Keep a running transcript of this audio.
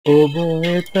覚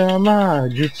えた魔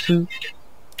術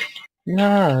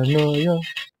なのよ。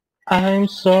I'm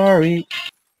sorry.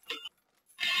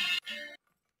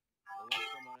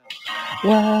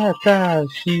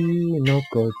 私の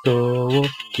ことを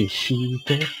決し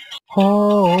て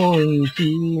本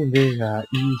気で愛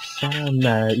さ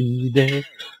ないで。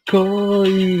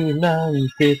恋なん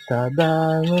てた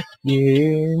だの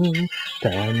ゲーム。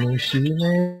楽し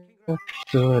めよ。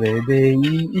それでい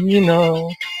い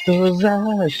の。閉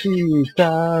ざし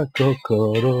た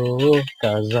心を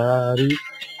飾る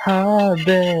派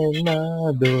手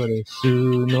なドレス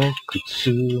の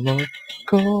靴も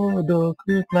孤独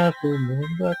な友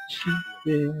達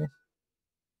で。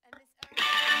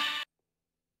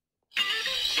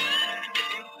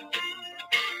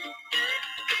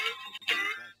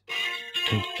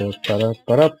パラ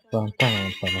パラパンパ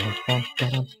ンパラパンパ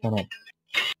ラパラ。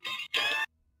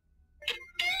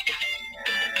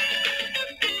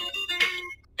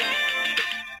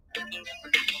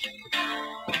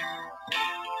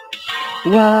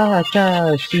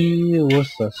私を誘う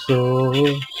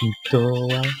人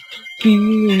は皮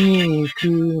肉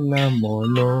なも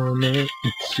のね。い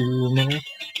つも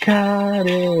彼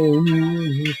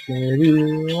に似て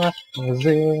るわ。な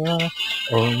ぜは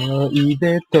思い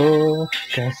出と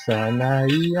重な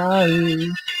り合う。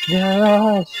ガ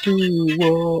ラス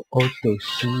を落と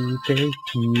して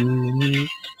急に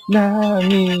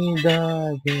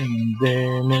涙ぐん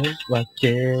でもわ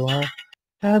けは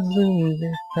尋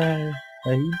ねたい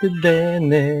で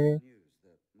ね。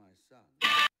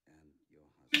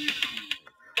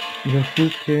夜更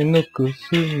けのく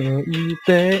すめ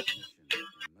で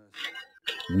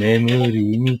眠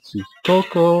りにつ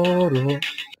心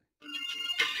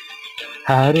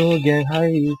ハロゲン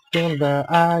入り込んだ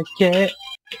明け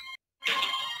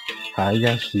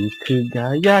怪しく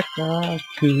輝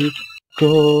く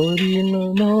氷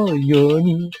のよう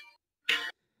に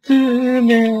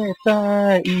冷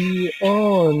たい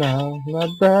女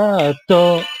だ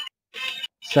と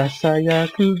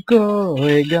囁く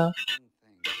声が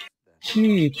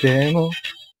しても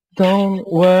Don't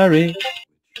worry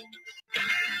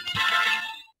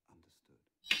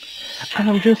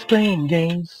I'm just playing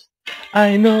games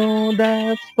I know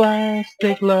that's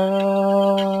plastic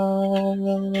love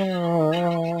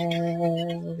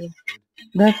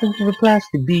Dancing to the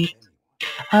plastic beat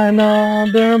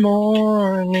Another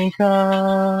morning comes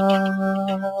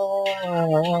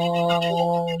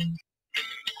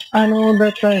I know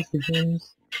that plastic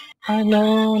games I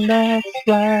know that's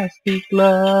plastic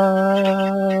love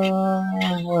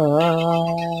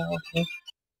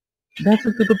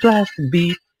Dancing to the plastic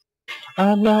beat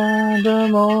Another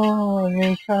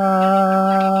morning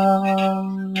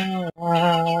comes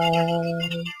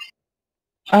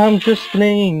I'm just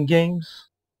playing games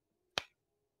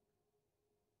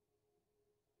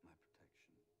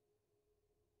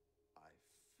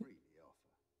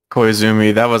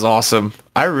Koizumi, that was awesome.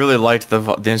 I really liked the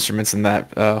instruments in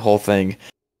that whole thing.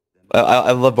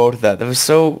 I love both of that. That was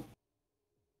so.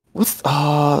 What's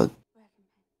Why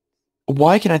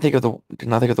can I think of the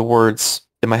cannot think of the words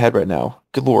in my head right now?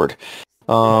 Good lord.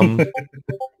 Um,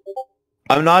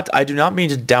 I do not mean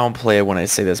to downplay it when I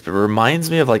say this, but it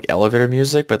reminds me of like elevator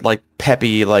music, but like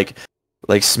peppy, like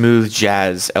smooth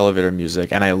jazz elevator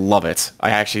music, and I love it. I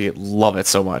actually love it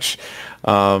so much.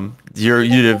 You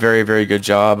did a very, very good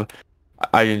job.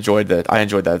 I enjoyed that. I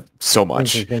enjoyed that so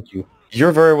much. Thank you.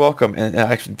 You're very welcome, and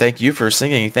actually, thank you for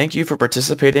singing. Thank you for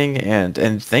participating,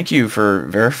 and thank you for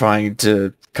verifying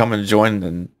to come and join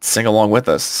and sing along with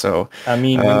us. So, I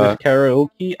mean, when there's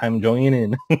karaoke, I'm joining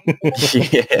in. yeah, that's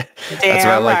what I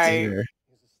Damn like to right. hear.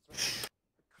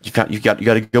 You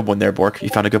got a good one there, Bork. You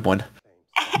found a good one.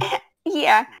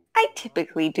 Yeah, I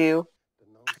typically do.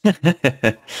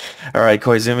 All right,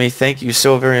 Koizumi, thank you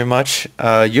so very much.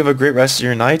 You have a great rest of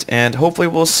your night, and hopefully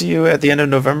we'll see you at the end of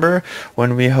November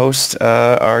when we host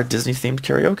our Disney-themed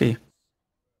karaoke.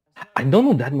 I don't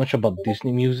know that much about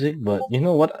Disney music, but you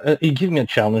know what? It gives me a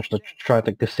challenge to try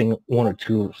to sing one or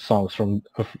two songs from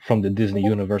the Disney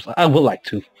universe. I would like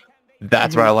to.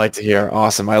 That's what I like to hear.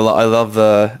 Awesome. I love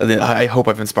I hope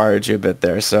I've inspired you a bit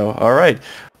there. So, all right.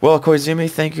 Well, Koizumi,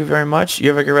 thank you very much. You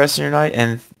have a good rest of your night,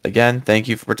 and again, thank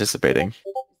you for participating.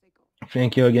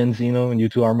 Thank you again, Zeno, and you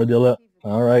too, Armadillo.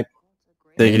 All right.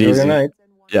 Take it Enjoy your easy. night.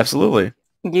 Yeah, absolutely.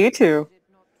 You too.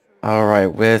 All right,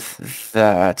 with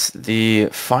that, the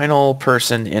final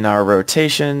person in our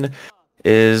rotation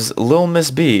is Lil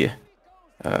Miss B.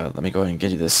 Let me go ahead and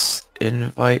get you this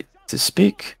invite to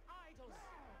speak.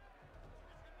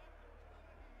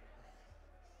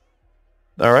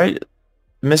 All right,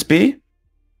 Miss B?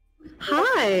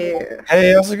 Hi.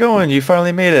 Hey, how's it going? You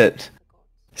finally made it.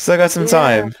 Still got some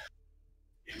time.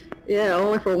 Yeah,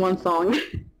 only for one song.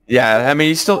 Yeah, I mean,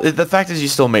 you still. The fact is, you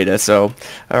still made it. So,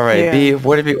 all right, Yeah. B,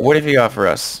 what have you got for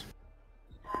us?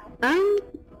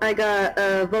 I got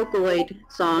a Vocaloid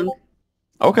song.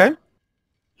 Okay.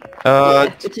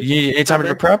 It's a You need any time to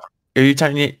cover. prep? Are you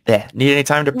time need any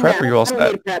time to prep? Yeah, Or you all I don't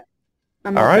set? need prep.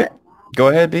 I'm All all right, set. go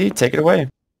ahead, B. Take it away.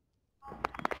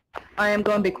 I am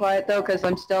going to be quiet though, because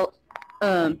I'm still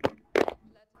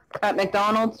at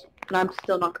McDonald's, and I'm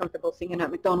still not comfortable singing at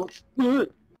McDonald's.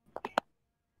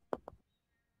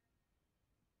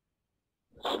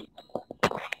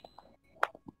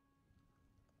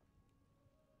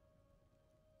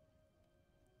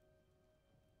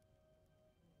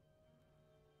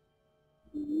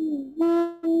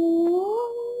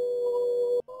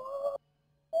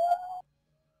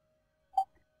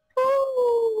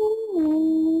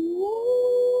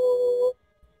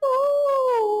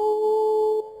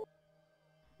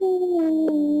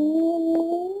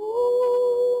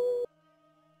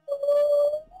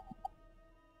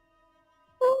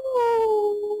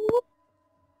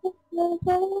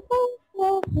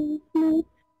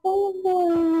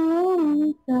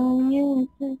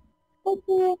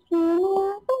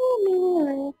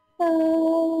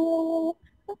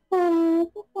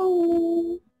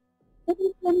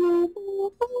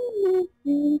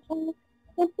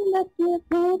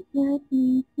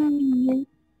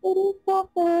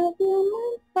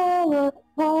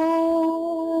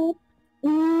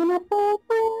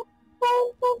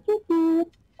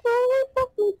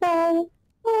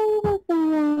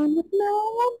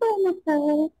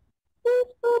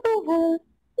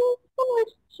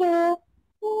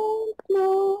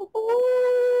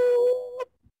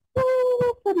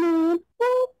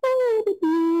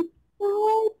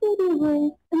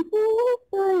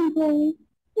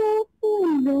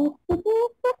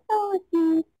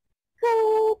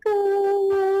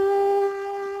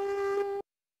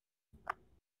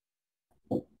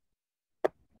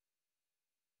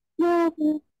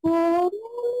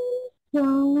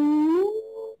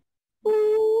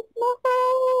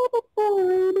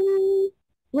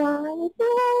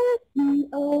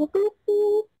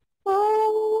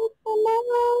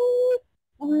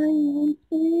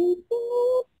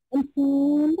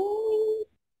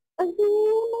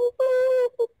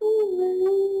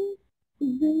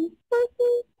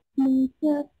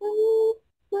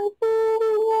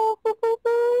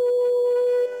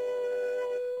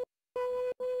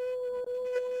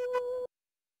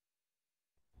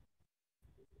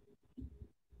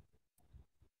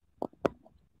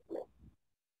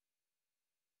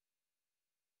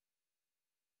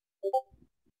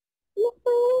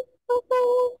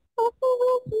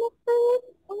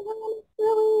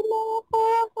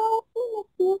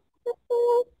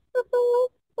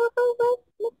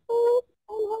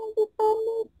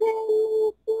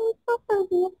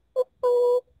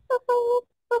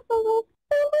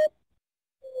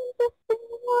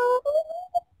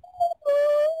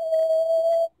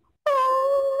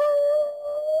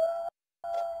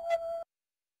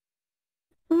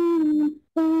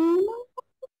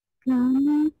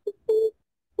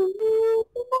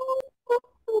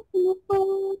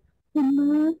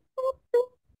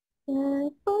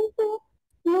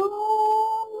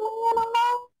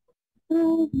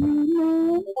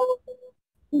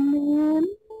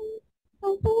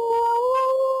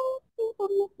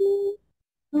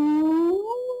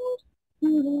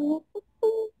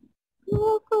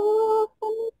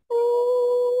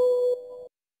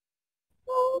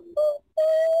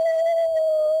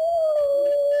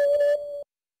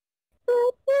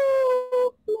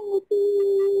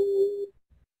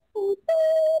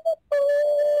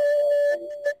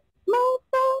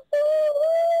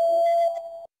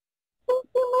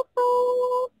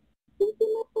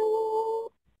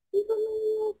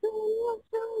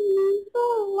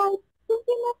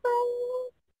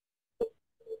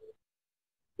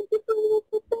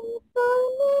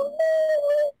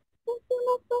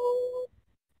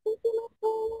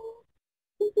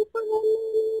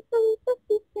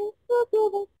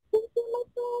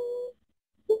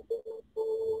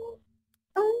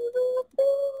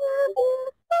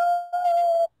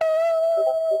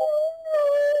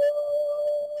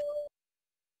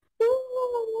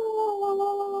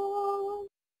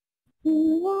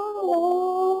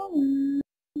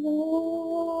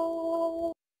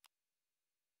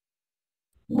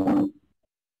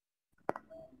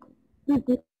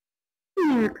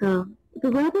 America, the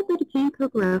rabbit that became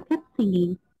Kokoro kept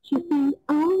singing. She sang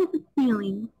all of his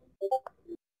feelings.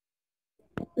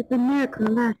 But the miracle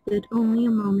lasted only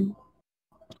a moment.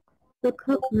 The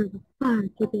Kokoro was far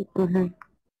too big for her.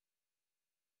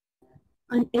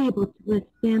 Unable to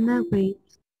withstand their weight,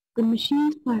 the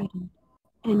machine hardened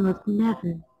and was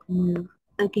never to move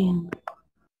again.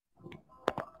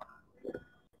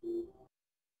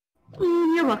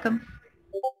 You're welcome.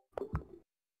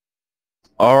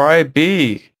 All right,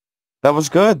 B. That was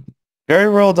good. Very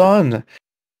well done.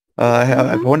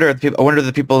 I wonder if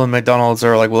the people in McDonald's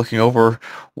are like looking over,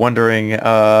 wondering,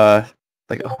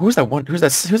 like who's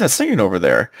that singing over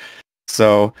there?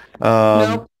 So,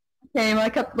 Nope. I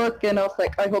kept looking. I was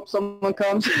like, I hope someone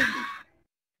comes.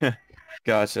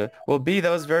 gotcha. Well, B, that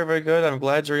was very, very good. I'm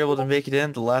glad you were able to make it in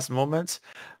at the last moment.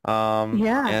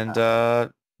 Yeah.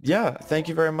 And yeah, thank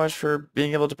you very much for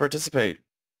being able to participate.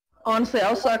 Honestly, I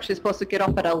was actually supposed to get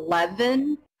off at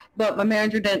 11, but my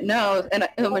manager didn't know. And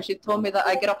when she told me that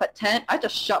I get off at 10, I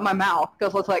just shut my mouth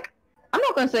because I was like, I'm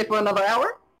not going to stay for another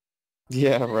hour.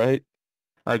 Yeah, right.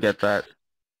 I get that.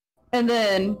 And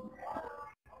then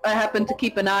I happened to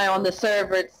keep an eye on the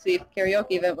server to see if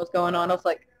karaoke event was going on. I was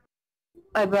like,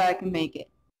 I bet I can make it.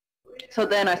 So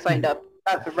then I signed up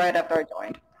right after I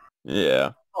joined.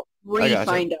 Yeah.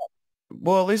 Re-signed up.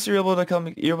 Well, at least you're able to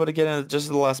get in just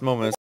at the last moment.